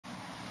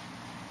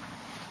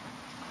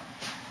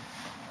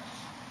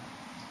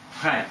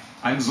Hi,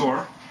 I'm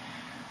Zor.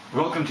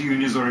 Welcome to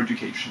Unizor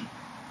Education.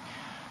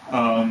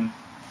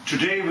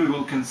 Today we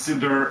will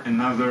consider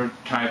another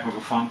type of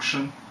a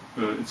function.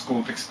 It's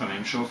called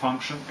exponential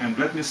function. And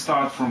let me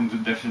start from the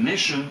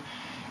definition,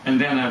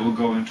 and then I will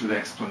go into the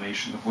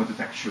explanation of what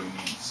it actually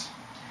means.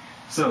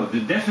 So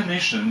the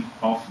definition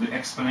of the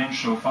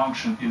exponential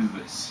function is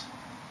this.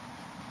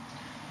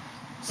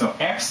 So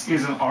x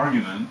is an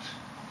argument,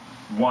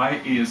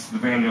 y is the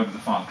value of the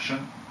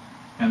function,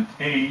 and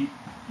a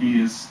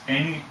is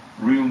any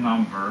real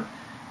number.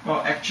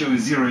 Well, actually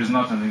 0 is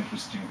not an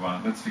interesting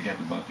one. Let's forget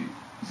about the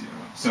 0.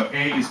 So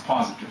a is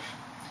positive.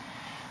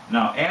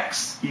 Now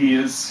x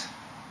is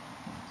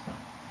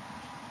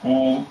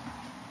all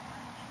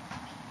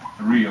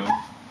real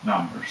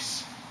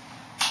numbers.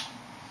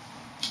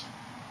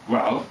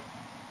 Well,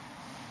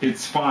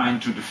 it's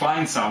fine to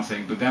define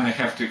something, but then I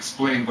have to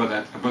explain what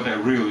I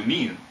really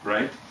mean,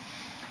 right?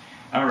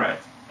 All right.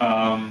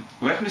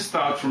 Let me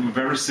start from a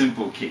very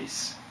simple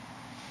case.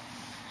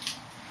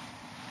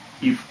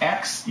 If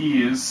x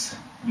is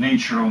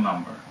natural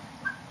number,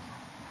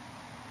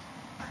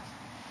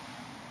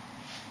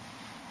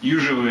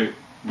 usually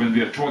when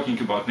we are talking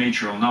about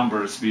natural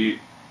numbers, we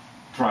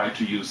try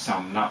to use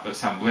some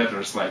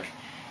letters like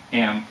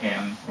m,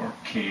 n, or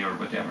k, or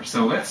whatever.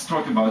 So let's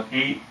talk about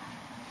a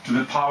to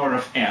the power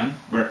of n,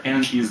 where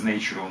n is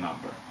natural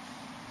number.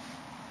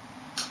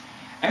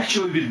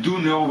 Actually, we do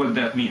know what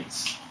that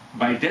means.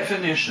 By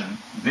definition,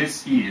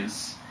 this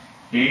is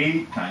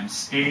a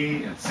times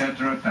a,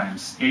 etc.,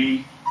 times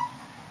a,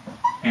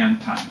 n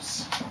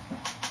times.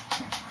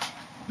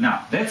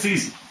 Now, that's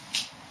easy.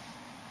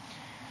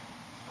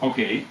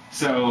 Okay,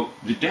 so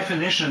the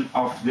definition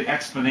of the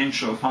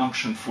exponential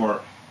function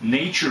for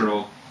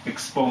natural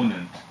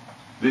exponent,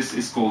 this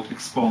is called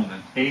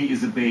exponent. A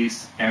is a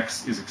base,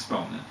 x is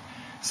exponent.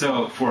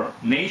 So for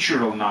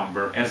natural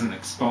number as an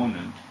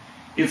exponent,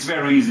 it's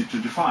very easy to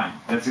define.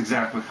 That's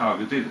exactly how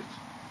we did it.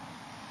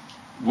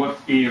 What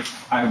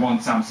if I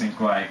want something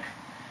like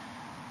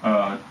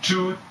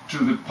 2 to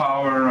the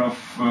power of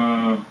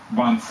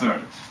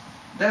 1/3?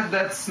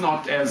 That's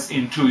not as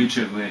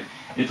intuitively,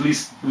 at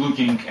least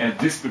looking at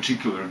this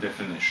particular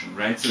definition,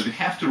 right? So we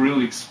have to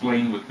really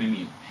explain what we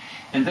mean.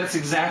 And that's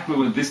exactly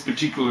what this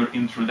particular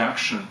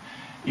introduction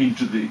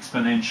into the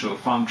exponential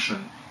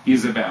function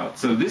is about.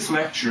 So this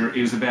lecture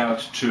is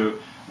about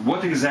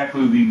what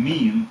exactly we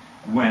mean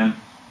when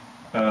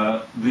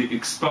the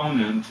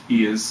exponent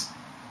is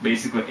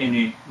basically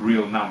any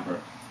real number.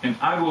 And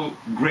I will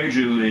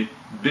gradually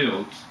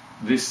build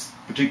this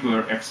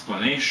particular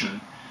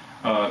explanation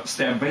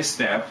step by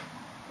step,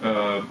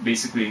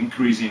 basically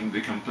increasing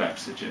the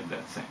complexity of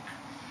that thing.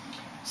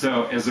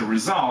 So as a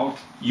result,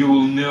 you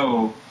will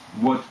know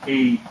what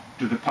a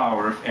to the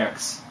power of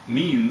x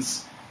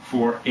means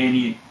for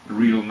any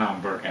real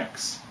number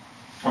x.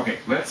 Okay,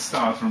 let's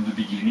start from the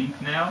beginning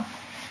now,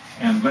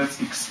 and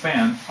let's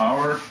expand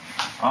our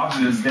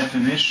obvious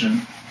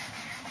definition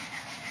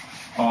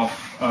of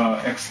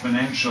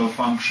exponential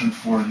function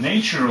for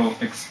natural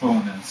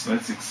exponents.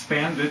 Let's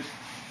expand it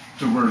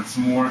towards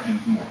more and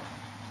more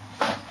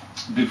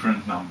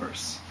different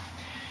numbers.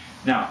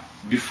 Now,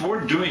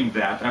 before doing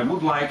that, I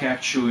would like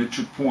actually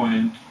to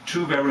point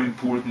two very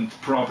important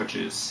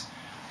properties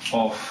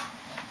of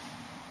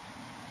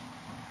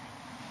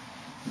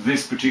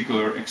this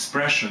particular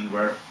expression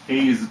where a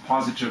is a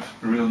positive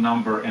real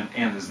number and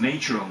n is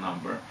natural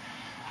number.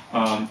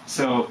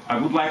 So I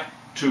would like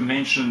to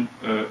mention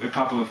a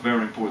couple of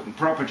very important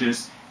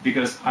properties,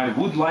 because I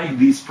would like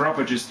these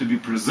properties to be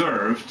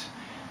preserved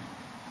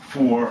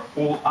for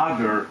all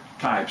other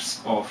types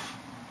of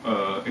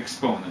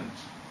exponent: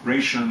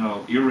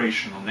 rational,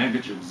 irrational,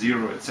 negative,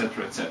 zero,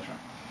 etc., etc.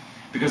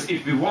 Because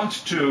if we want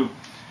to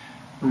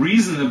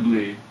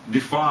reasonably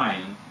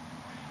define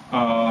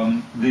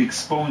the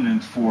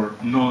exponent for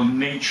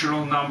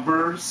non-natural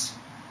numbers,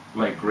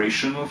 like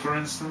rational, for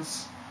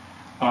instance,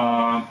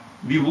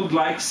 we would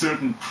like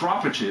certain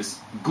properties,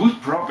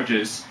 good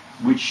properties,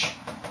 which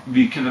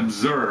we can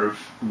observe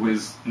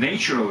with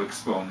natural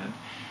exponent.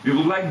 We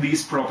would like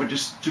these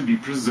properties to be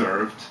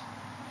preserved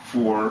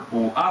for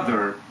all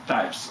other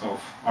types of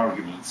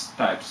arguments,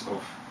 types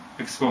of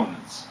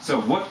exponents.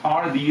 So what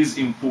are these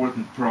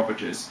important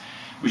properties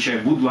which I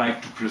would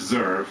like to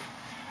preserve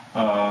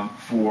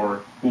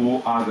for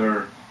all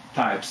other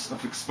types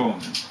of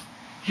exponent?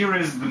 Here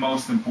is the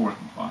most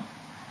important one.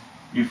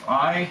 If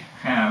I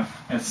have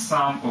a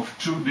sum of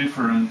two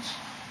different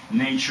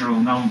natural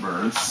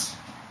numbers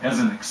as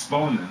an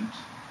exponent,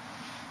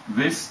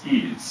 this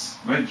is,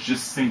 let's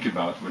just think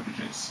about what it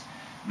is.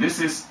 This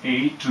is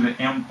a to the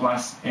m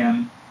plus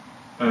n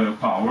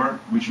power,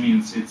 which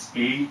means it's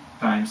a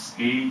times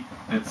a,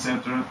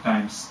 etc.,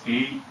 times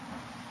a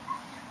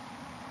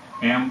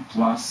m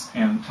plus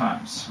n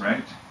times,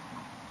 right?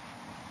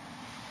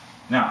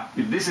 Now,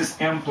 if this is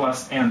m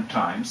plus n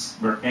times,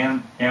 where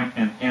n, m,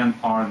 and n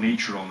are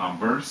natural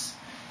numbers,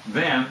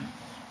 then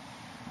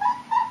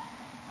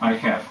I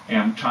have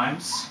m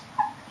times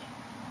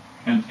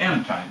and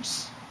n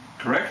times,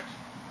 correct?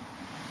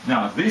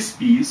 Now, this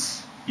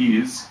piece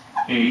is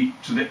a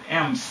to the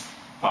mth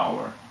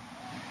power.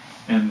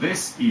 And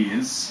this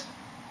is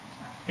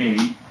a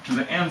to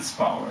the nth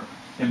power.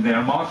 And they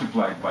are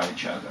multiplied by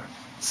each other.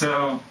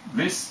 So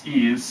this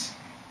is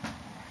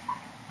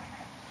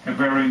a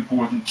very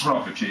important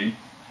property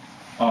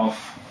of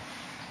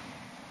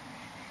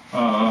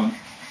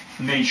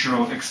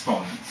natural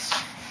exponents.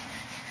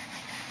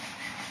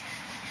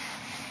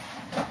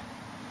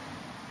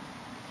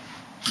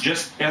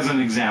 Just as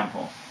an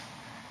example,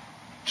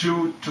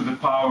 2 to the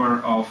power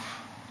of,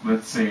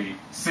 let's say,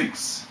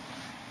 6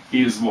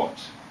 is what?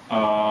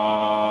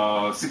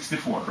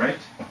 64, right?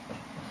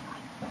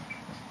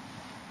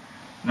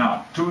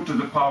 Now, 2 to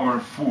the power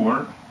of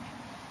 4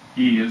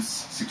 is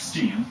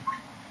 16,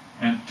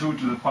 and 2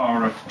 to the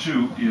power of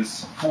 2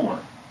 is 4.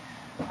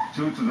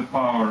 2 to the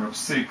power of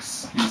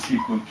 6 is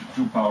equal to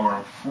 2 power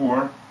of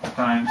 4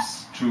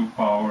 times 2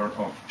 power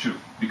of 2,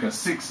 because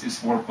 6 is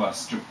 4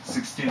 plus 2.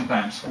 16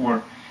 times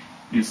 4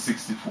 is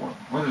 64.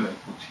 What did I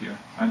put here?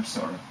 I'm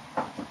sorry.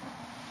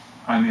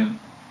 I mean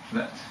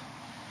that.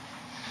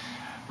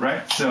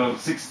 Right? So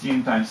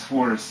 16 times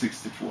 4 is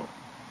 64.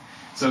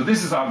 So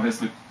this is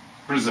obviously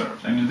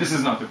preserved. I mean, this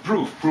is not a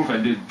proof. Proof I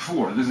did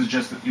before. This is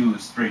just an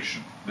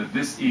illustration. But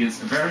this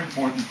is a very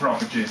important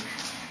property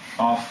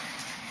of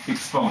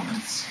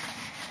exponents.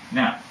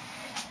 Now,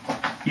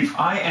 if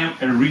I am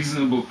a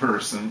reasonable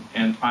person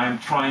and I'm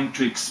trying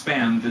to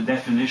expand the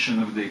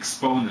definition of the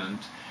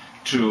exponent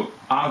to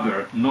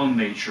other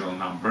non-natural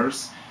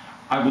numbers,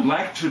 I would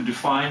like to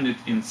define it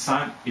in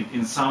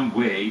some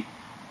way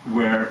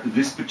where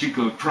this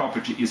particular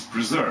property is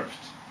preserved.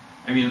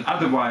 I mean,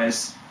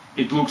 otherwise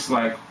it looks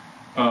like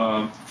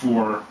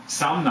for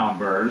some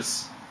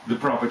numbers the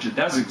property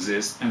does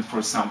exist, and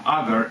for some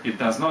other it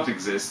does not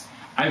exist.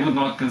 I would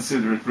not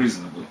consider it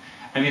reasonably.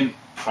 I mean,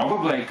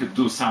 probably I could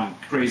do some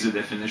crazy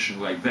definition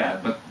like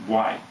that, but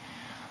why?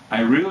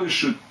 I really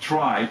should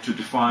try to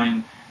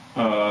define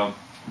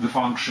the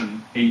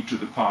function a to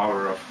the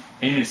power of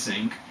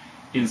anything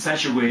in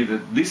such a way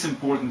that this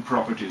important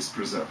property is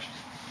preserved.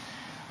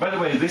 By the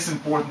way, this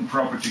important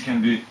property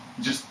can be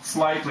just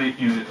slightly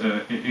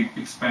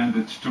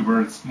expanded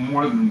towards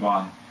more than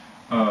one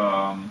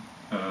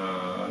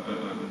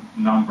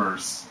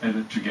numbers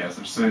added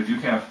together. So if you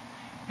have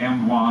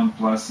m1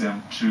 plus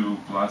m2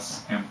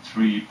 plus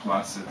m3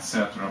 plus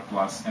etc.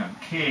 plus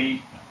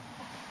mk,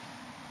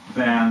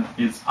 then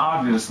it's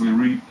obviously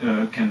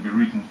can be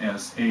written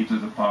as a to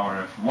the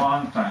power of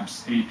 1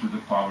 times a to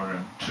the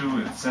power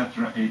m2,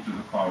 etc., a to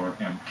the power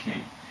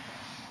mk.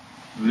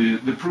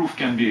 The proof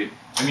can be,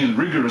 I mean,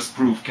 rigorous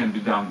proof can be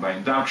done by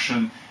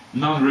induction.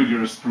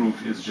 Non-rigorous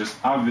proof is just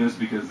obvious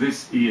because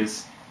this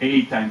is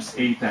a times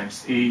a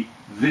times a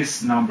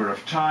this number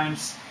of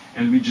times,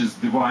 and we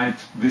just divide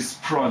this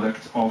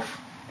product of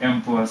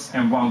m plus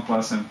m1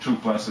 plus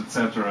m2 plus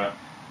etc.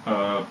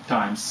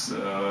 Times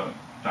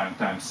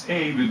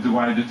a. We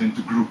divide it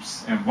into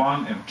groups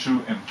m1,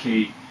 m2,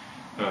 mk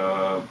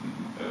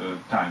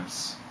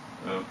times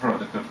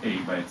product of a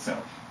by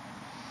itself.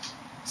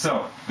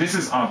 So this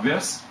is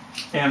obvious,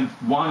 and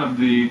one of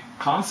the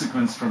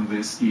consequences from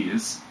this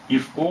is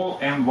if all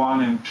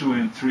m1,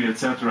 m2, m3,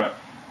 etc.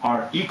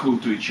 are equal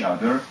to each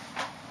other,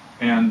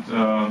 and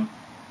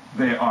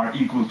they are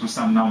equal to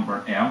some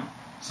number m,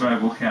 so I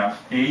will have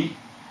a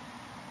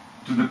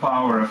to the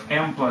power of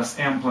m plus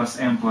m plus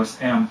m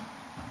plus m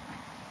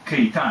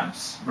k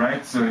times,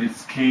 right? So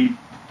it's k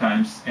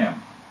times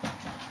m.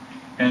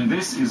 And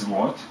this is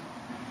what?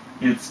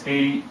 It's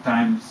a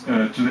times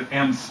to the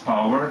mth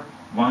power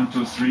 1,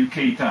 2, 3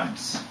 k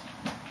times,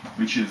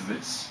 which is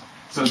this.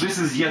 So this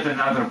is yet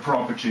another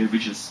property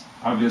which is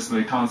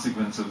obviously a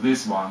consequence of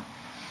this one.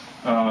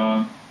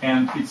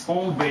 And it's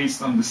all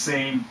based on the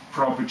same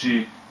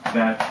property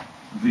that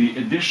the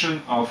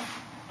addition of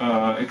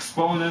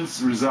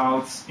exponents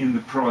results in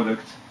the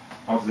product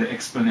of the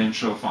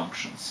exponential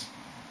functions.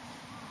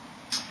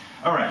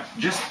 All right,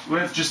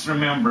 let's just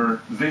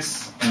remember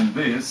this and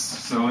this.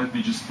 So let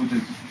me just put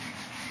it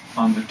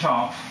on the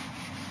top.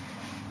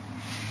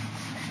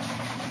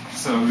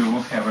 So we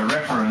will have a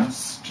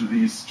reference to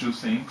these two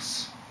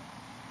things.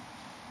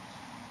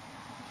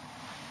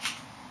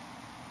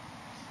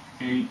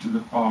 A to the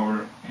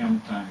power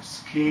m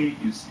times k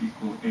is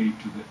equal a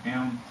to the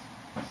m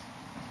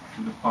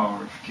to the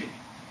power of k.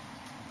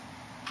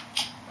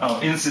 Oh,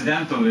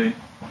 incidentally,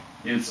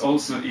 it's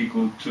also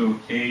equal to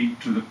a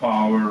to the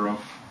power of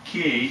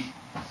k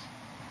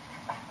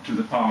to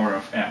the power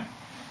of m,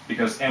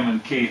 because m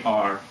and k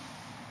are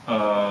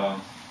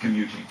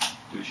commuting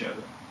to each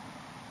other.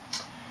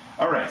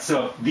 All right,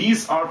 so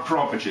these are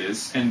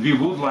properties, and we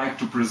would like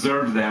to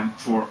preserve them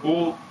for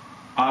all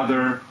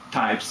other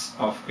types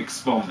of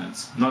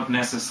exponents, not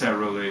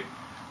necessarily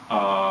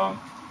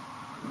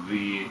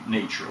the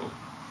natural.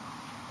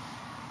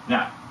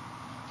 Now,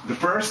 the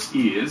first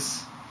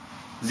is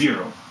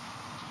 0.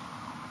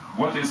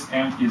 What is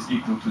m is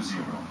equal to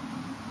 0?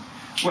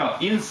 Well,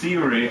 in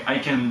theory, I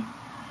can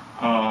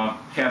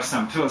have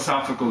some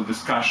philosophical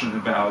discussion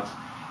about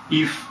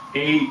if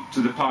a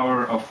to the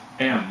power of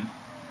m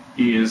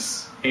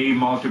is a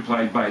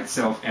multiplied by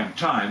itself m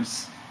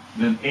times,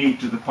 then a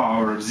to the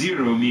power of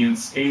 0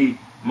 means a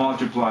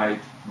multiplied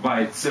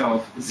by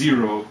itself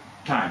 0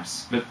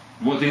 times. But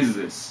what is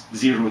this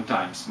 0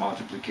 times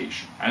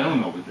multiplication? I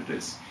don't know what it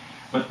is.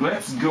 But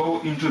let's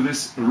go into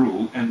this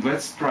rule and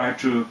let's try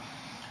to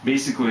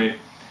basically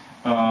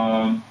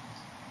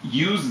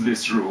use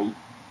this rule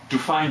to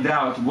find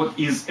out what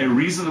is a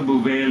reasonable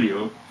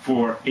value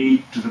for a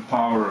to the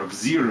power of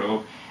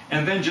 0,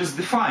 and then just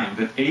define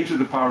that a to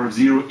the power of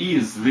 0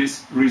 is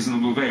this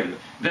reasonable value.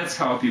 That's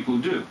how people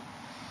do.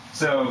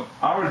 So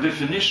our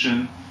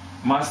definition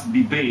must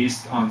be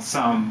based on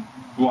some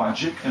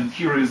logic, and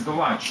here is the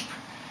logic.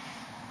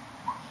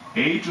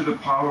 A to the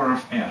power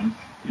of n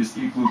is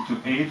equal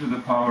to a to the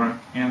power of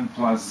n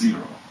plus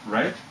 0,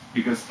 right?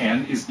 Because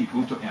n is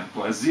equal to n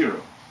plus 0.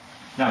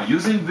 Now,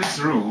 using this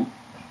rule,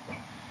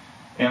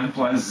 n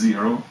plus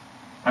 0,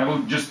 I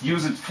will just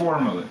use it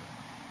formally.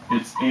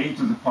 It's a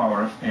to the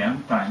power of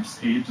n times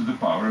a to the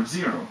power of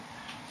 0.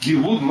 We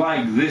would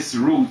like this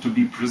rule to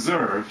be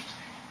preserved,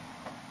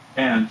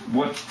 and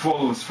what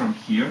follows from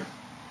here,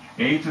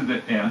 a to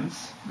the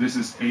n's, this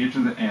is a to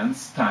the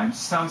n's times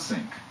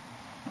something.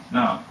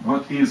 Now,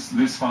 what is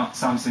this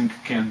something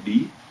can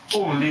be?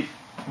 Only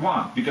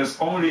 1, because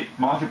only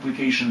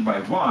multiplication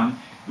by 1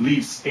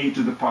 leaves a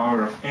to the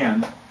power of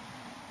n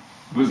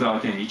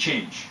without any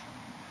change.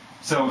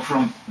 So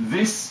from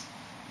this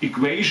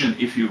equation,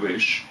 if you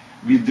wish,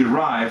 we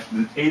derive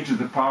that a to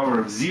the power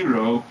of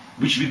 0,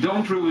 which we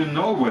don't really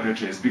know what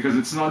it is because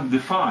it's not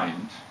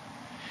defined,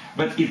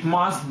 but it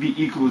must be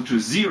equal to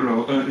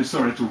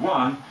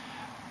 1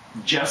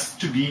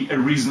 just to be a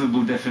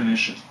reasonable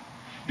definition.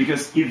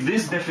 Because if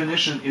this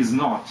definition is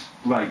not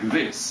like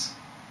this,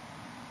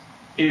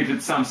 if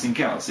it's something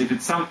else, if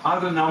it's some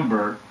other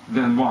number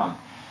than 1,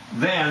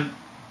 then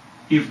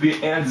if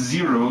we add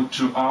 0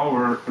 to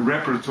our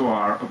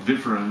repertoire of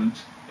different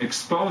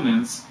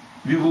exponents,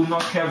 we will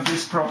not have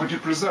this property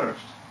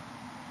preserved.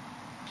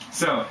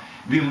 So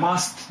we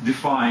must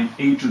define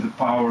a to the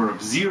power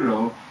of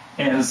 0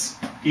 as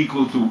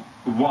equal to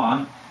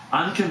 1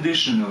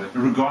 unconditionally,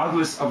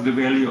 regardless of the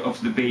value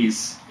of the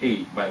base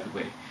a, by the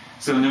way.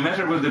 So no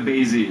matter what the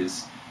base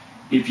is,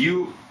 if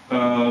you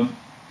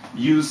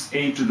use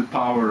a to the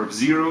power of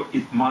 0,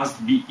 it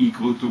must be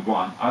equal to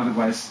 1.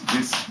 Otherwise,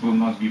 this will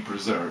not be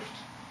preserved.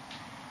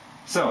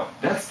 So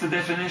that's the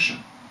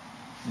definition.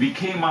 We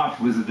came up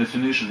with a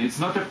definition. It's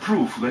not a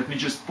proof. Let me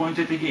just point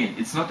it again.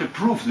 It's not a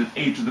proof that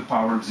a to the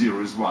power of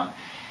 0 is 1.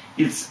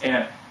 It's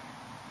a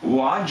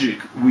logic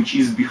which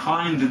is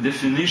behind the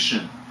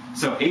definition.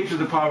 So a to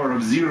the power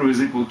of 0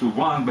 is equal to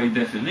 1 by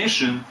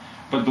definition,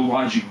 but the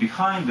logic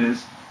behind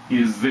this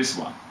is this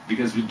one,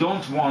 because we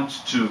don't want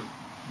to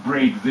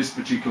break this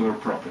particular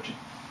property.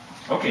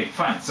 Okay,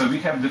 fine. So we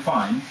have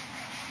defined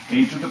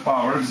a to the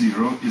power of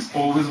 0 is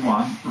always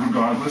 1,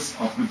 regardless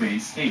of the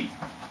base a.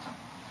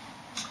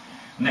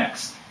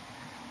 Next,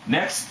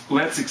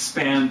 let's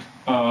expand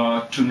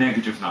to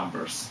negative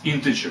numbers,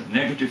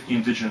 negative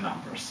integer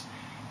numbers.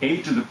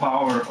 A to the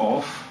power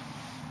of,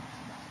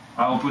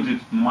 I'll put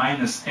it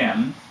minus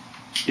n,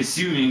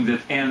 assuming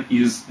that n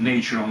is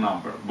natural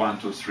number, 1,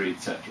 2, 3,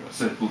 etc.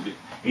 So it will be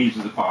a to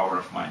the power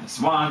of minus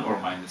 1, or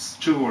minus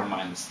 2, or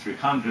minus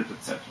 300,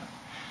 etc.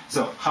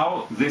 So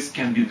how this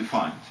can be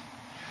defined?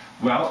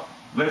 Well,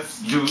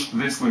 let's do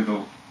this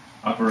little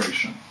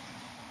operation.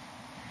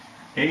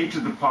 A to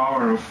the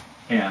power of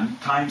n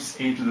times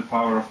a to the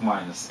power of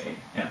minus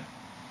n.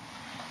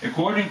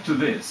 According to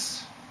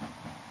this,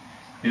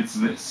 it's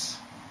this.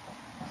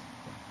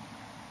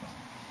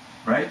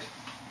 Right?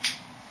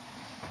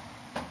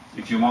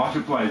 If you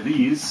multiply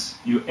these,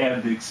 you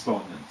add the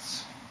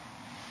exponents.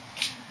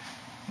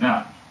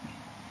 Now,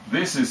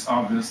 this is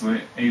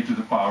obviously a to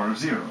the power of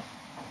 0.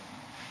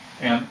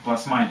 N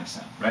plus minus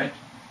n, right?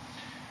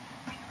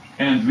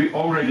 And we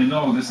already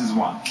know this is 1.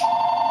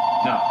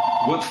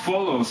 Now, what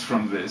follows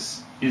from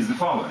this is the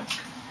following.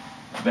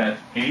 That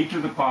a to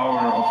the power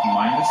of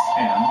minus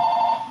n,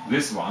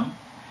 this one,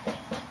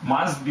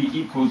 must be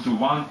equal to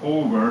 1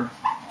 over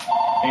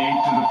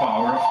a to the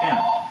power of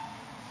n.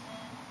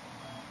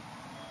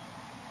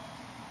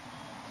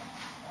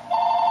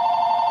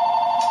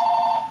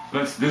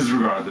 Let's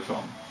disregard the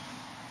phone.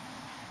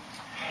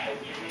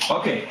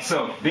 Okay,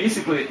 so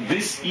basically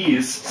this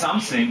is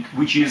something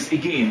which is,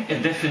 again, a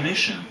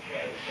definition.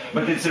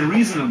 But it's a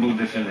reasonable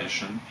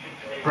definition,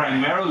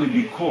 primarily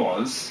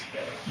because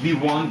we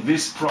want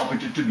this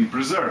property to be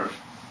preserved.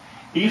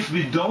 If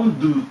we don't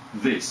do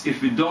this,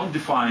 if we don't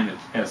define it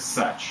as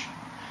such,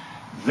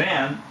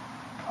 then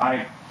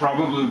I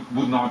probably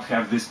would not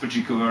have this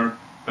particular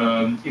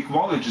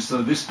equality,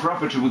 so this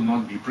property would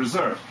not be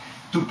preserved.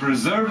 To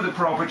preserve the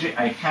property,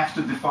 I have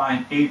to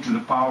define a to the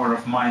power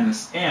of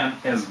minus n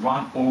as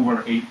 1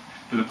 over a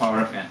to the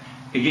power of n.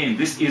 Again,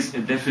 this is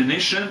a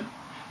definition,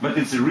 but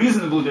it's a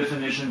reasonable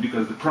definition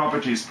because the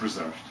property is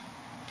preserved.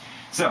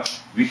 So,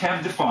 we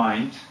have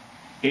defined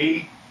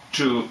a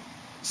to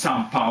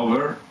some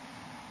power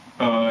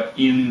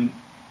in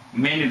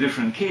many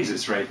different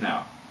cases right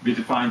now. We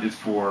defined it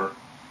for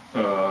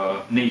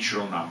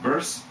natural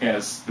numbers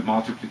as the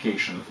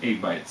multiplication of a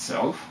by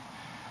itself.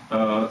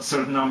 a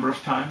certain number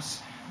of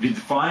times. We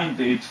defined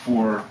it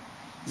for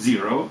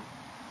 0,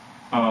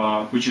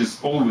 which is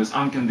always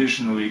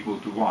unconditionally equal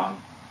to 1,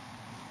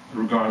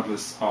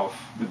 regardless of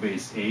the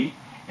base a.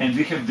 And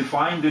we have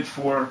defined it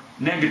for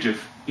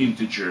negative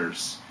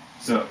integers.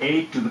 So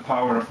a to the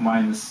power of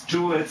minus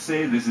 2, let's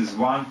say, this is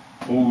 1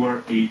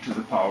 over a to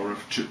the power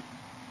of 2.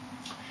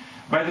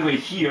 By the way,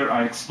 here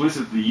I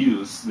explicitly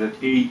use that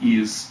a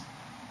is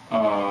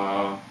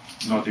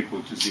not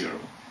equal to 0.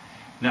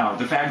 Now,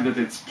 the fact that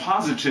it's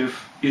positive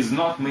is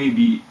not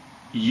maybe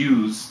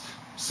used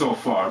so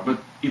far,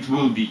 but it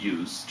will be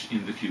used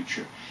in the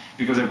future,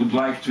 because I would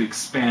like to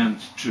expand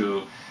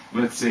to,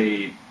 let's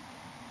say,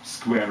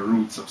 square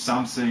roots of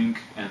something,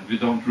 and we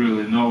don't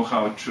really know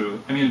how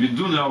to, I mean, we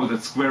do know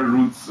that square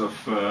roots of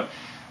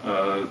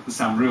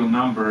some real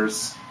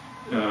numbers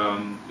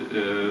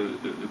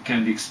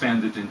can be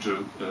expanded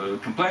into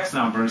complex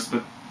numbers,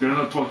 but we're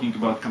not talking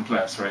about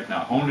complex right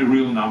now, only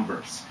real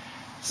numbers.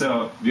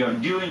 So we are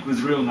dealing with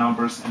real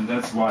numbers, and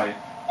that's why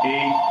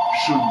a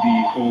should be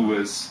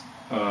always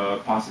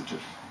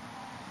positive.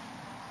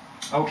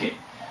 Okay,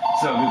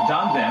 so we've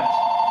done that,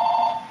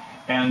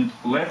 and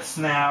let's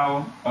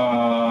now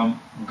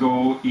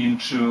go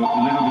into a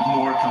little bit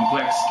more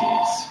complex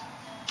case.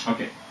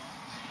 Okay,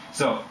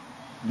 so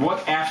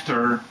what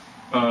after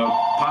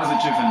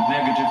positive and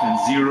negative and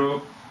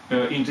 0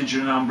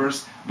 integer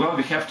numbers? Well,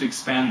 we have to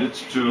expand it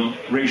to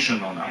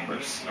rational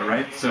numbers, all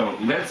right? So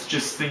let's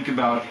just think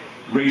about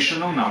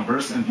rational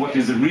numbers and what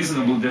is a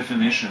reasonable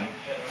definition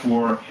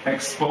for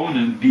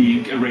exponent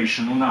being a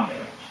rational number.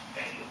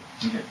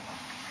 Okay.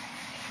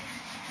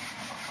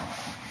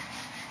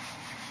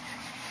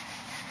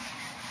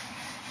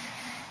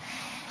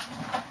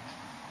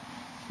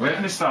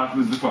 Let me start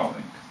with the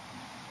following.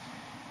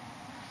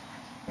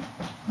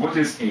 What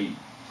is a?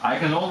 I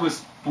can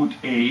always put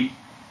a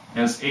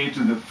as a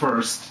to the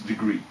first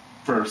degree,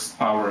 first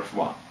power of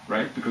 1,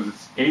 right? Because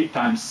it's a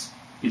times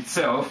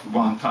itself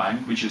 1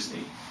 time, which is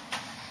a.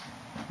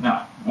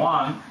 Now,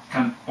 1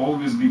 can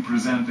always be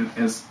presented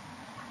as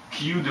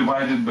q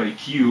divided by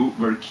q,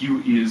 where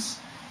q is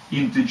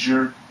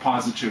integer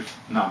positive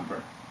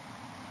number,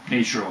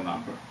 natural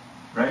number,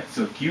 right?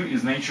 So q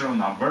is natural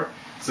number,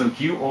 so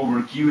q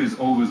over q is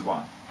always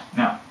 1.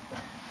 Now,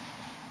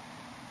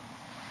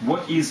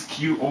 what is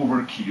q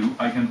over q?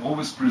 I can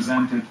always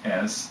present it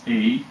as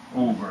a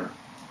over,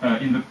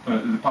 in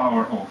the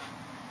power of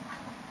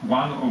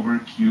 1 over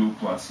q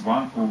plus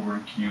 1 over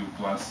q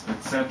plus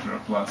etc.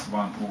 plus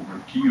 1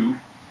 over q,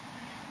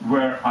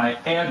 where I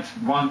add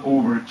 1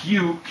 over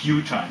q,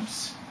 q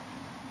times,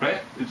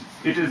 right?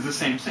 It is the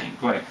same thing,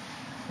 like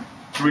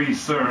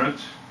 3/3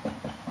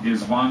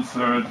 is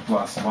 1/3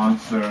 plus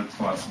 1/3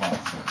 plus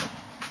 1/3.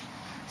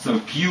 So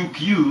q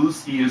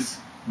q's is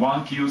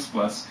 1 q's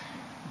plus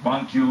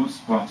 1 q's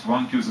plus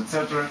 1 q's,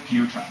 etc.,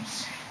 q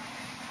times.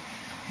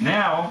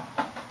 Now,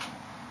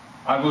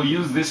 I will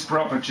use this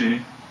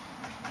property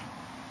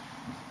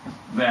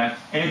that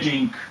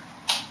adding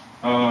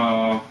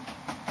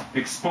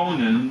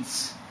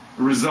exponents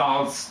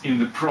results in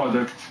the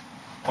product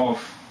of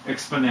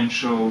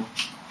exponential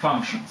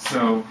functions.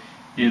 So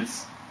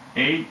it's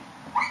a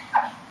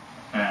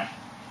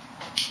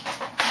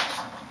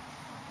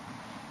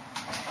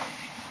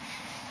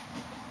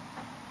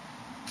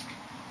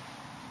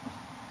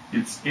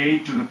it's a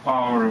to the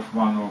power of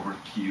 1 over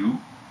q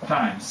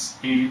times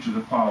a to the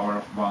power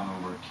of 1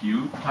 over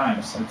q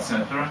times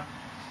etc.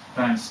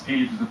 times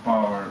a to the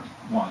power of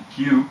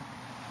 1q,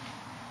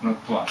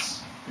 not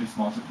plus, it's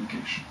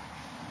multiplication.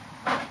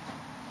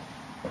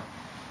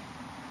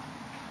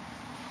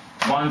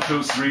 1,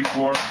 2, 3,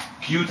 4,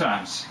 q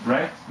times,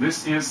 right?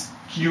 This is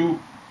q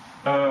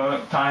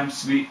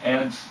times we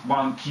add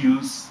 1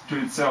 q's to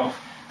itself,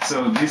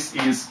 so this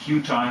is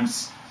q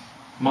times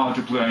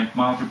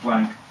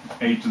multiplying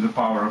a to the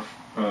power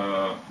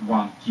of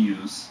 1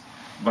 q's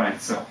by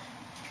itself,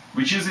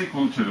 which is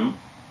equal to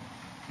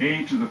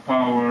a to the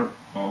power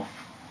of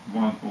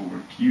 1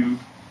 over q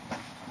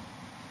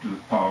to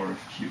the power of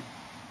q.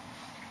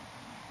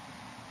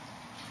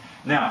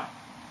 Now,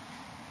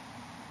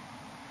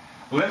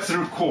 let's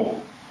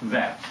recall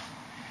that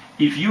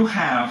if you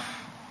have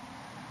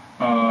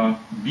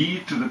b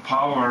to the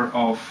power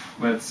of,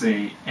 let's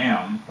say,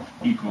 m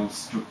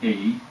equals to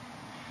a,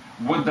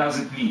 what does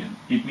it mean?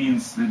 It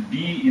means that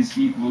b is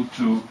equal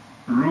to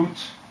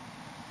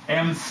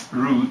mth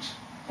root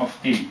of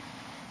a,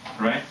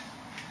 right?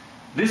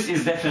 This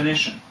is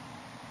definition.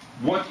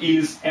 What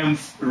is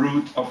mth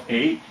root of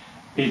a?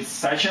 It's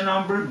such a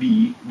number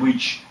b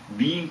which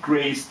being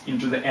raised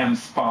into the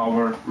mth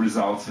power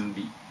results in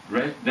b,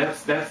 right?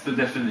 That's the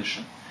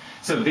definition.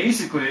 So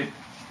basically,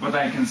 what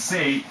I can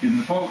say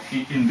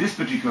in this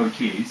particular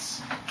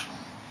case,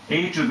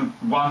 a to the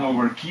 1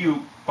 over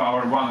q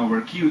power 1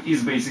 over q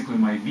is basically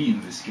my b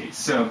in this case.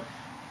 So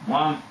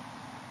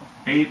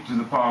a to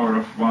the power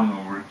of 1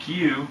 over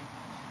q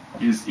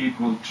is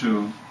equal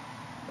to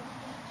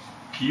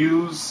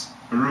q's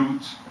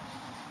root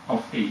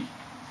of a.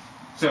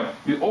 So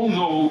we all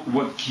know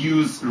what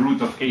q's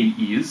root of a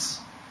is.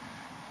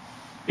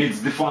 it's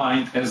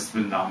defined as the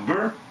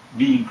number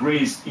being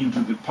raised into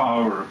the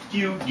power of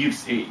q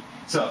gives a.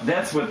 So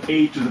that's what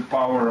a to the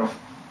power of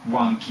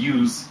 1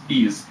 q's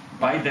is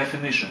by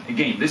definition.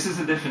 Again, this is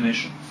a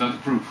definition, it's not a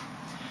proof.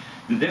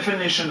 The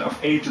definition of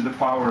a to the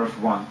power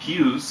of 1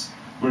 q's,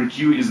 where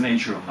q is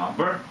natural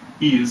number,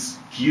 is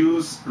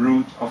q's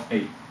root of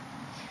a.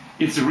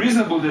 It's a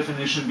reasonable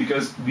definition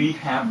because we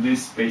have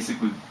this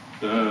basically,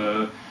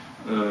 the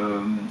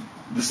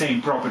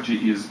same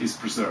property is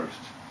preserved.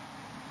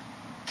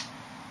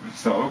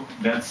 So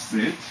that's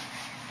it.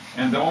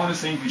 And the only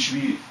thing which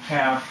we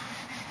have,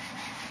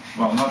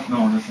 well, not the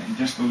only thing,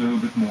 just a little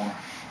bit more.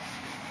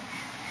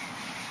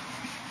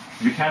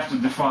 We have to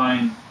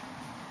define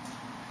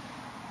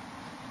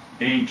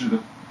a to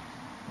the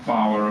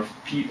power of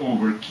p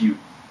over q,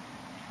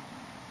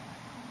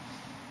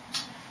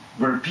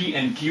 where p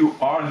and q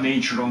are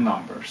natural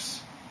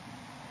numbers,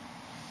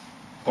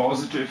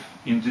 positive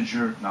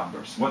integer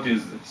numbers. What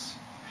is this?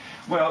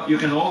 Well, you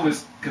can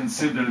always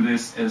consider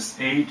this as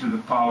a to the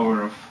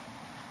power of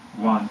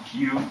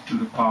 1q to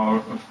the power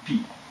of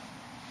p,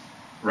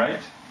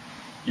 right?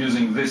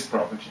 Using this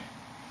property.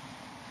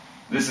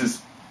 This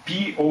is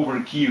p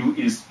over q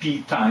is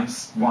p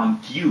times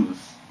 1q's.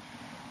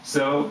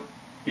 So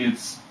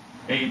it's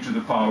a to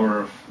the power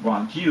of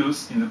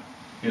 1q's in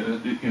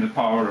the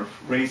power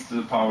of raised to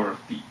the power of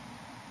p.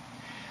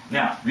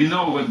 Now, we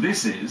know what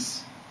this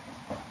is.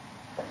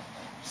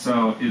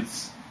 So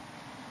it's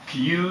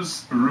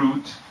q's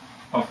root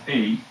of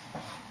a,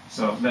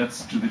 so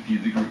that's to the p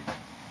degree.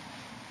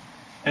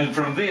 And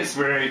from this,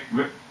 we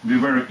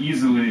very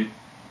easily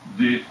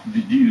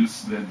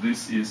deduce that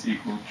this is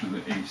equal to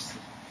the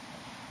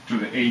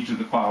a to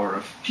the power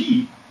of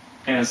p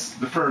as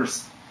the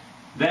first,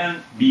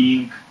 then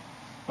being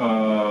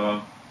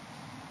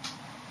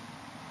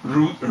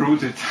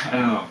rooted, I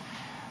don't know,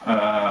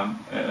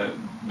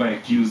 by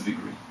q's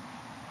degree,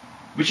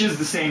 which is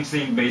the same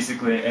thing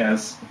basically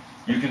as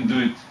you can do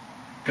it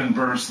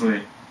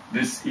conversely.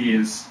 This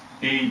is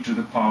a to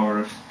the power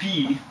of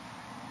p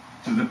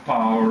to the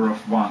power of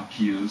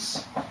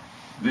 1q's.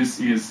 This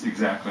is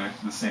exactly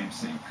the same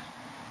thing.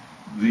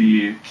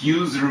 The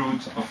q's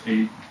root of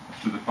a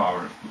to the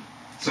power of p.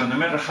 So no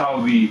matter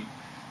how we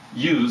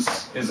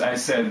use, as I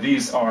said,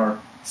 these are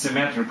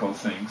symmetrical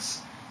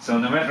things. So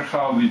no matter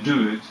how we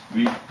do it,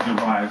 we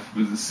derive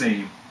with the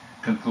same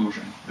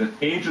conclusion, that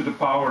a to the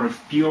power of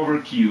p over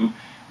q,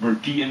 where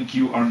p and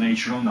q are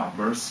natural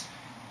numbers,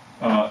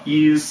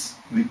 is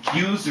the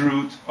q's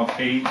root of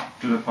a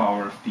to the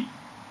power of p.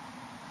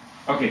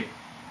 Okay,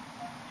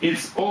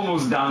 it's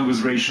almost done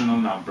with rational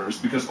numbers,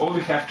 because all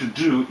we have to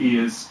do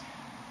is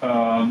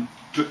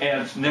to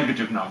add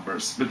negative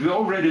numbers. But we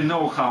already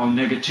know how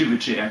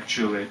negativity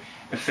actually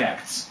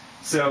affects.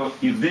 So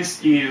if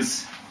this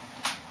is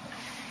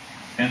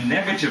a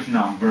negative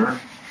number,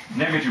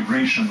 negative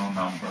rational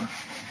number,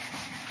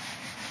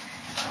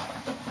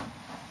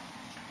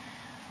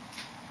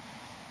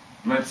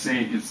 let's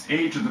say it's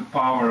a to the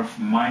power of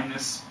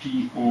minus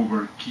p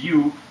over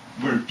q,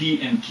 where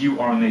p and q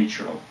are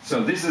natural.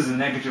 So this is a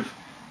negative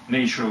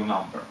natural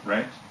number,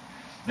 right?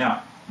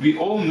 Now, we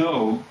all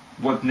know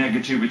what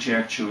negativity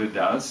actually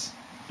does.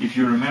 If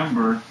you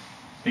remember,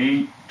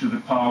 a to the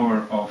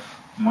power of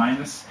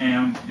minus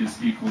m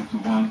is equal to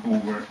 1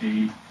 over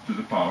a to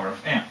the power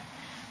of m.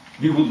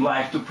 We would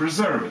like to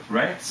preserve it,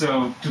 right?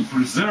 So to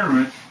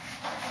preserve it,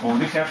 all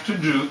we have to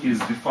do is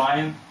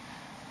define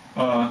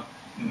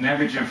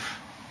negative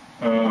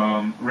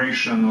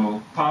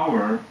rational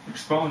power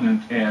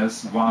exponent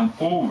as 1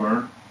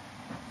 over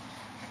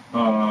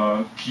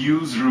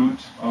q's root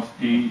of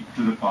a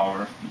to the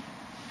power of p.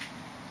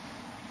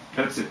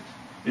 That's it.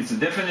 It's a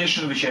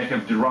definition which I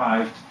have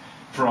derived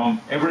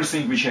from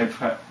everything which I've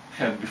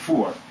had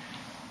before.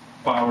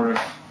 Power of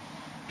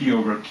p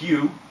over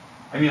q.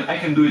 I mean, I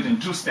can do it in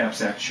 2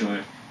 steps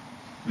actually.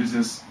 This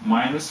is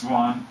minus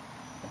 1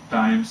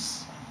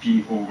 times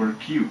p over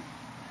q,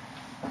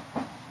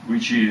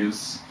 which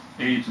is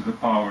a to the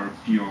power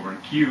of p over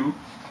q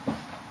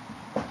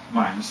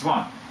minus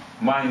 1.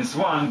 Minus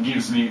 1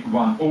 gives me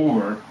 1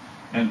 over,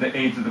 and the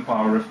a to the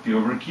power of p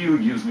over q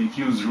gives me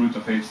q's root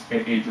of a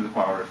to the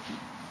power of p.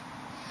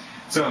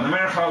 So no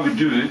matter how we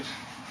do it,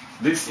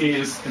 this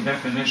is a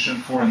definition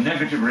for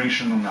negative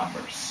rational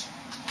numbers.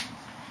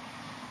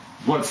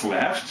 What's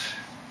left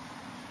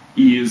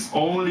is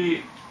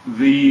only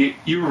the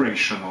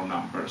irrational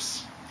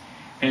numbers.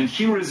 And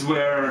here is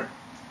where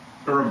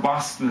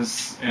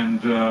robustness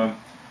and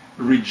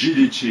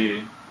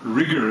rigidity,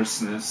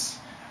 rigorousness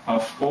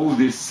of all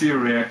this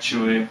theory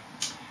actually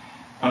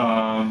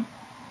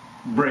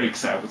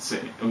breaks, I would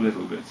say, a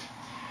little bit.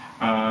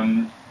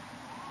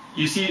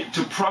 You see,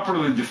 to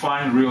properly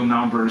define real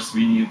numbers,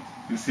 we need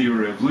the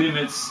theory of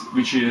limits,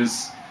 which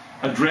is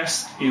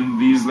addressed in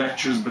these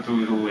lectures, but a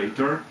little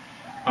later.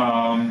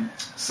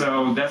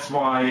 So that's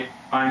why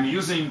I'm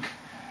using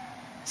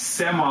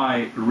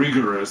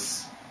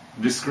semi-rigorous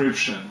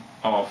description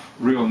of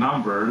real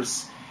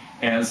numbers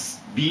as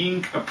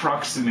being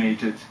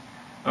approximated,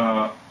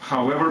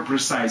 however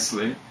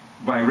precisely,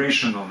 by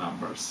rational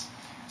numbers.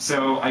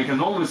 So I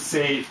can always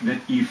say that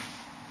if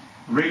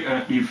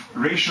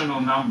rational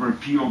number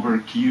p over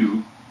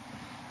q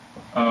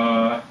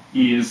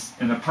is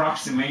an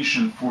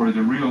approximation for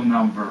the real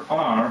number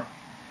r,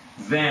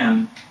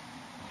 then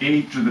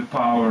a to the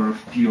power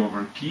of p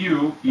over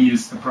q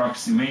is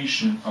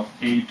approximation of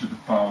a to the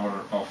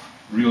power of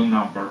real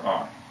number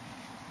r.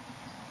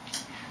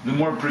 The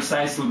more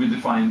precisely we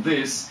define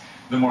this,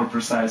 the more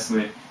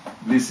precisely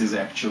this is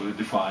actually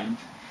defined.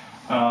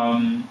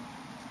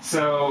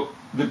 So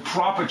the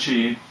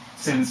property,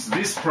 since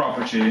this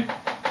property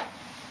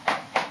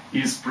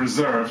is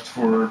preserved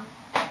for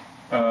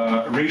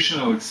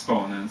rational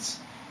exponents,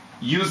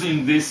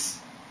 using this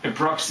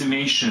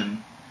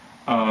approximation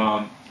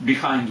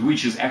behind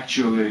which is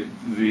actually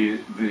the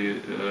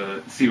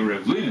theory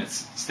of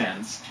limits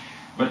stands.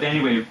 But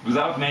anyway,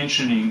 without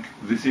mentioning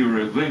the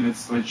theory of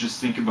limits, let's just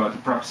think about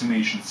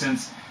approximation.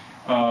 Since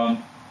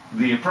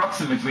the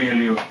approximate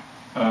value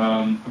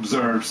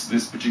observes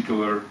this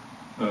particular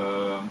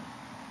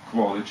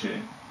quality,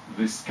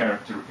 this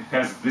character, it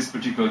has this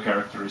particular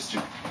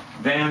characteristic,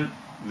 then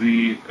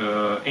the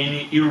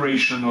any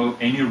irrational,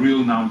 any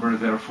real number,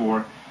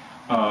 therefore,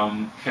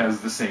 has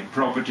the same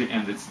property,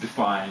 and it's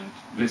defined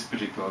this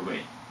particular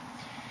way.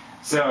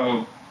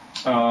 So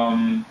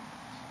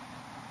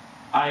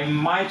I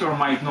might or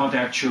might not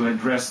actually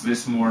address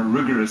this more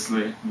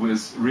rigorously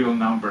with real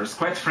numbers.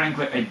 Quite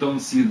frankly, I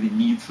don't see the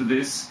need for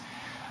this.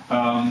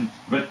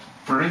 But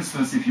for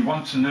instance, if you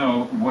want to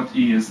know what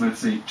is, let's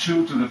say,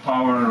 2 to the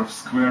power of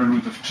square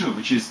root of 2,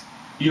 which is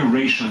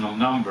irrational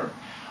number,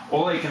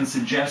 all I can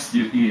suggest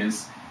you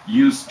is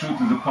use 2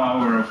 to the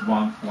power of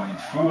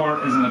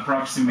 1.4 as an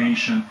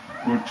approximation,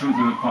 or 2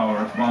 to the power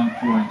of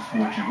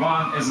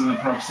 1.41 as an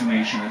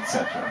approximation,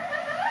 etc.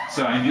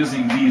 So I'm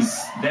using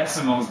these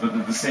decimals, but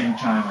at the same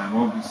time I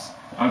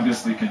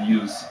obviously can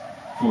use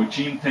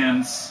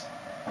 14/10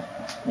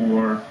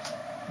 or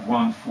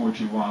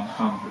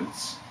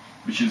 1/41,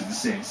 which is the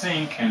same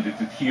thing, and it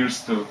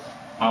adheres to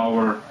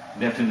our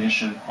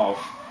definition of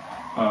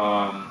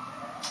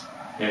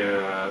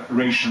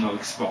rational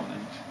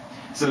exponent.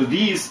 So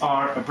these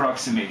are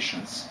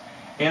approximations.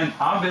 And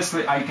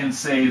obviously I can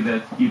say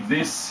that if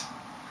this,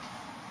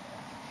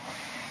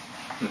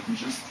 let me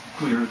just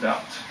clear it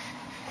out.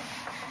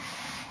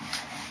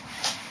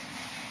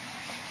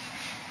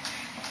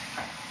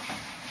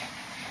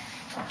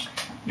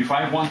 If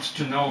I want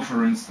to know,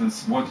 for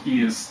instance, what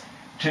is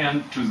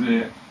 10 to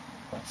the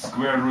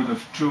square root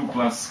of 2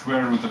 plus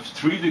square root of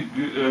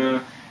 3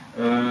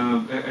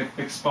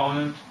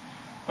 exponent,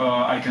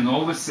 I can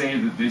always say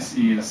that this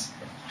is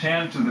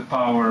 10 to the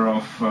power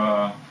of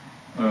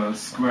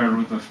square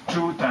root of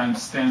 2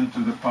 times 10 to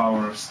the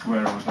power of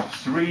square root of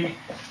 3,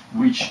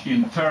 which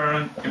in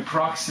turn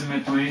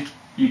approximately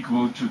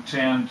equal to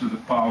 10 to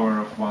the power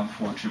of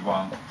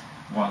 1/41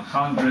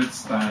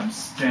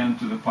 times 10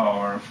 to the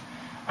power of,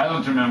 I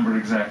don't remember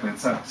exactly,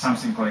 it's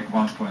something like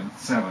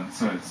 1.7,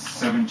 so it's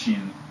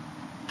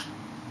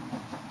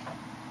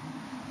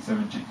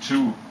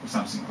 72 or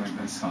something like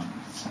this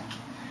hundredths.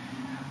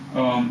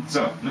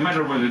 So no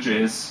matter what it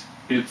is,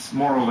 it's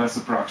more or less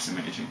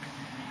approximating.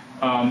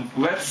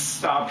 Let's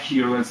stop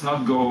here. Let's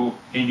not go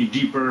any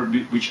deeper,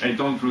 which I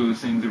don't really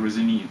think there is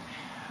a need.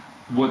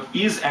 What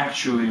is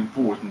actually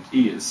important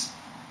is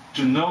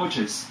to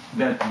notice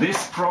that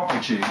this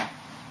property,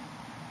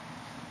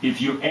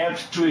 if you add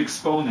two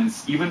exponents,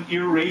 even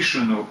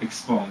irrational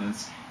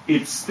exponents,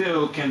 it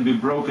still can be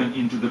broken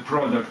into the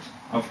product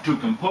of two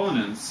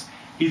components.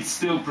 It's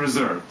still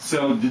preserved.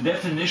 So the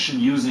definition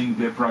using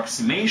the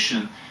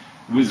approximation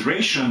with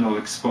rational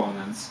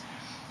exponents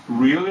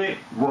really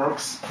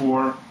works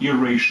for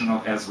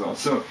irrational as well.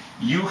 So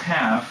you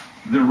have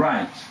the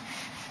right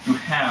to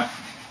have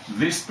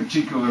this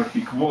particular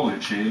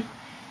equality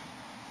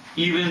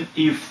even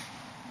if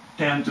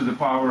 10 to the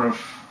power of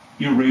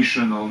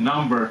irrational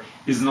number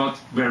is not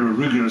very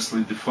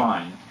rigorously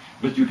defined,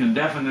 but you can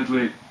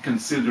definitely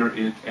consider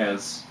it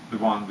as the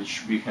one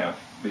which we have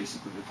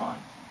basically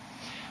defined.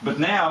 But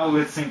now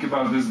let's think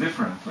about this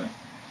differently.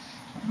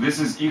 This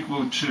is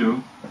equal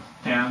to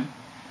 10.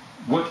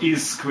 What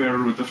is square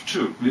root of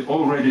 2? We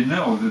already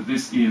know that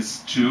this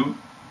is 2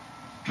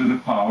 to the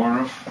power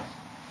of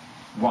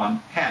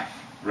 1/2,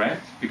 right?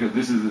 Because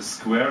this is the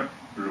square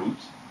root.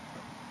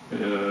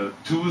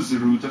 2 is the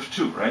root of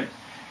 2, right?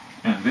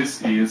 And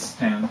this is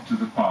 10 to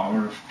the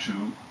power of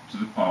 2 to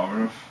the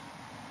power of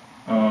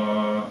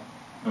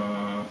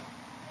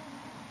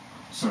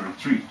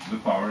 3 to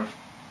the power of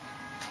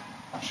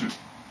 2.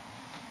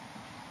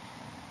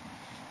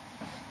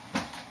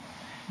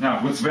 Now,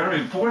 what's very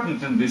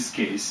important in this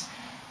case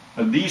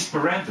are these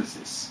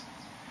parentheses,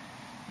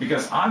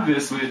 because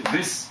obviously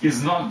this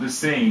is not the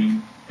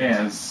same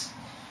as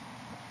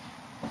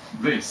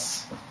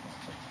this.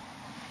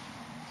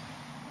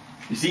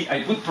 You see,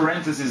 I put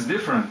parentheses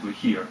differently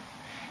here,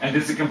 and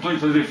it's a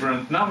completely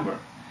different number,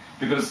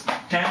 because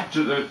 10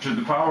 to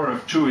the power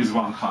of 2 is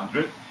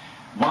 100.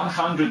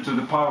 100 to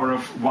the power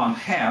of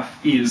 1/2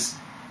 is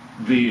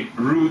the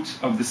root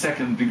of the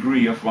second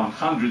degree of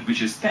 100,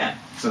 which is 10.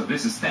 So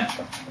this is 10.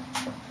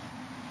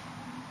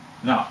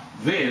 Now,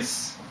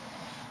 this,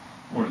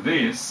 or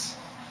this,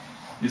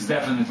 is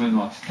definitely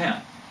not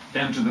 10.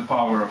 10 to the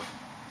power of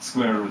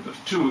square root of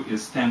 2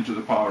 is 10 to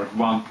the power of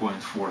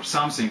 1.4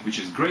 something, which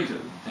is greater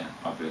than 10,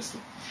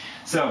 obviously.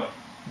 So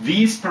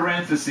these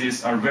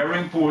parentheses are very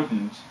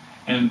important,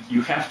 and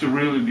you have to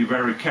really be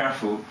very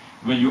careful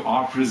when you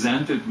are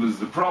presented with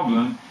the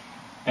problem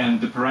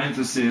and the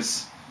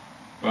parentheses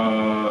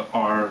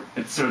are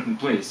at certain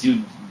place.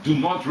 You do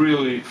not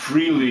really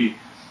freely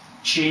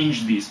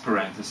change these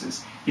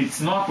parentheses.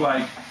 It's not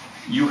like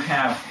you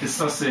have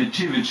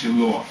associativity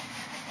law.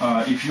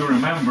 If you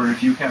remember,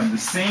 if you have the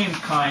same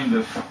kind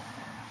of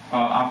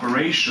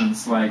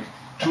operations like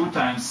 2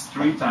 times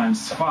 3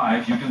 times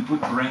 5, you can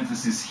put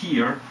parentheses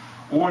here,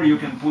 or you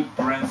can put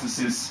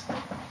parentheses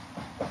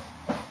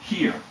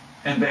here,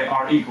 and they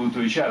are equal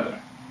to each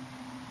other.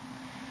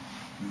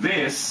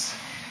 This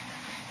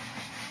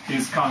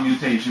is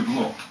commutative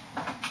law.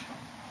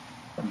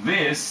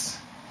 This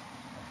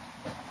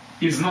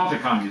is not a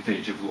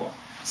commutative law.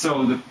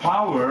 So the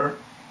power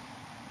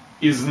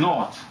is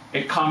not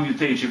a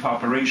commutative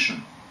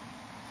operation.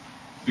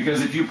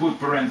 Because if you put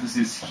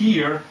parentheses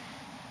here,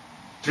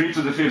 3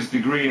 to the 5th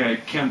degree, I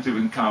can't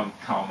even count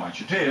how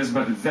much it is,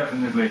 but it's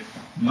definitely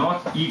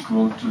not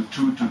equal to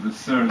 2 to the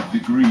 3rd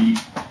degree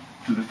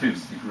to the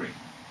 5th degree.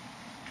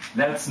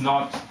 That's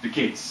not the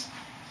case.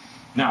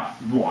 Now,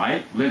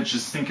 why? Let's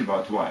just think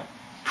about why.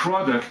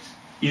 Product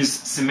is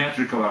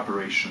symmetrical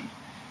operation.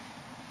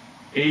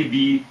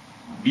 AB,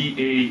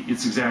 BA,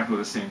 it's exactly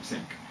the same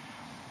thing.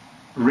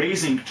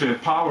 Raising to a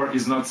power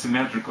is not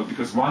symmetrical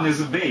because one is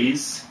a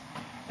base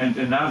and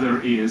another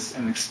is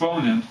an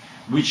exponent,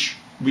 which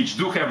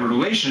do have a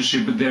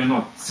relationship, but they're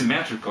not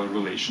symmetrical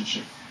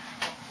relationship.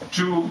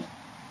 2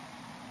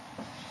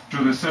 to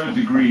the 3rd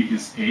degree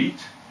is 8.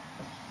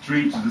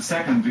 3 to the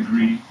 2nd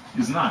degree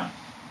is 9.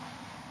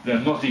 They're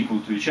not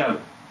equal to each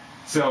other.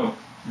 So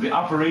the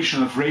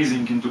operation of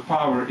raising into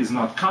power is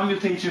not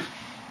commutative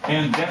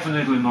and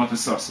definitely not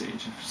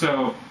associative.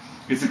 So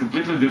it's a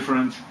completely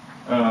different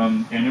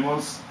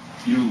animals.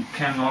 You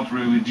cannot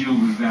really deal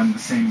with them the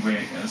same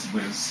way as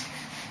with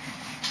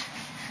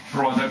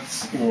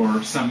products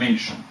or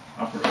summation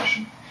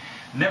operation.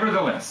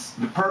 Nevertheless,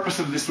 the purpose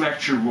of this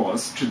lecture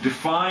was to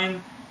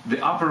define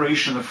the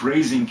operation of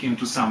raising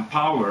into some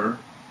power,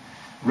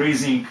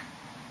 raising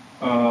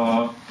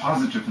a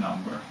positive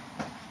number,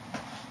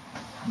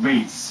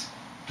 base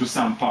to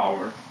some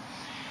power,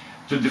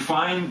 to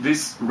define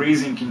this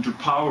raising into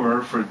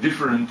power for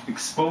different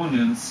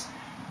exponents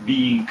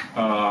being,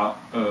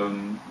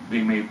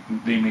 they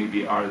may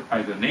be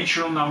either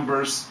natural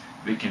numbers,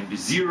 they can be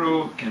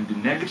 0, can be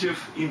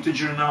negative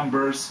integer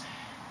numbers,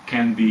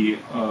 can be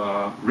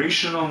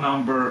rational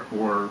number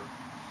or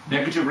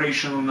negative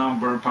rational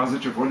number,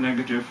 positive or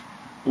negative,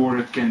 or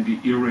it can be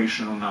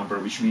irrational number,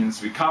 which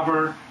means we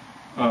cover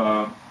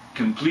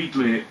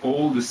completely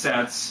all the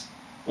sets,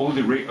 all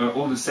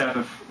the set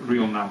of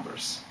real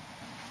numbers.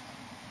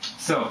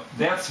 So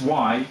that's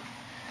why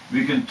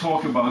we can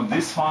talk about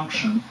this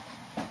function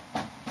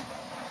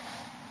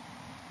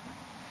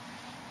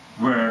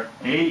where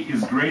a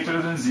is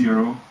greater than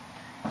 0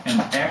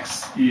 and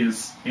x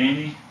is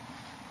any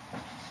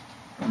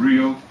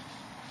real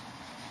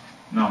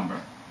number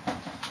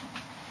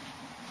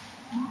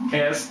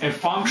as a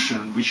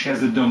function which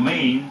has a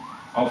domain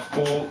of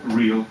all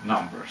real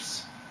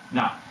numbers.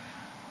 Now,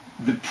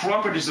 the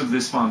properties of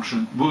this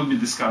function will be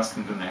discussed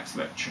in the next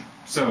lecture.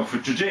 So for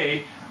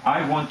today,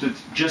 I wanted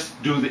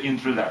just do the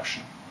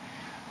introduction.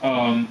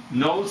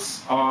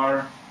 Notes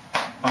are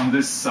on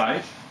this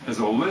side, as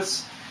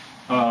always.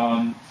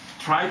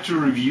 Try to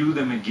review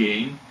them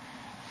again.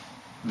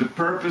 The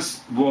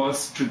purpose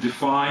was to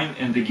define,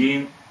 and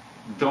again,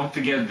 don't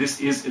forget, this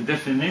is a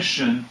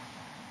definition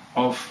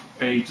of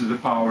a to the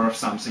power of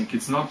something.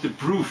 It's not the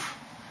proof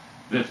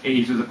that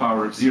a to the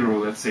power of 0,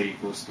 let's say,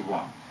 equals to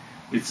 1.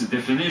 It's a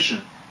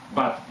definition,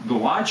 but the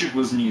logic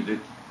was needed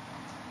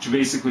to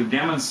basically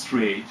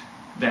demonstrate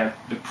that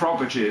the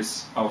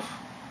properties of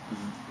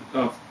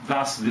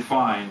thus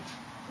defined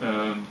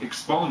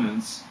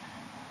exponents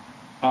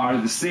are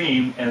the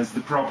same as the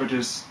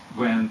properties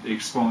when the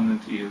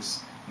exponent is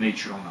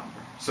natural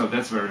number. So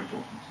that's very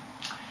important.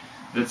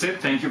 That's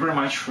it. Thank you very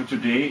much for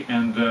today,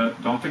 and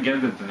don't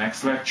forget that the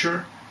next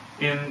lecture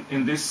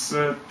in this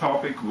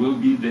topic will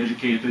be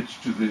dedicated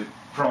to the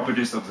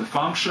properties of the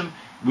function,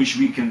 which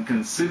we can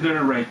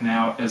consider right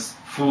now as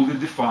fully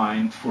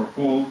defined for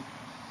all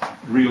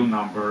real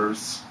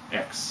numbers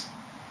x.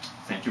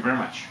 Thank you very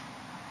much.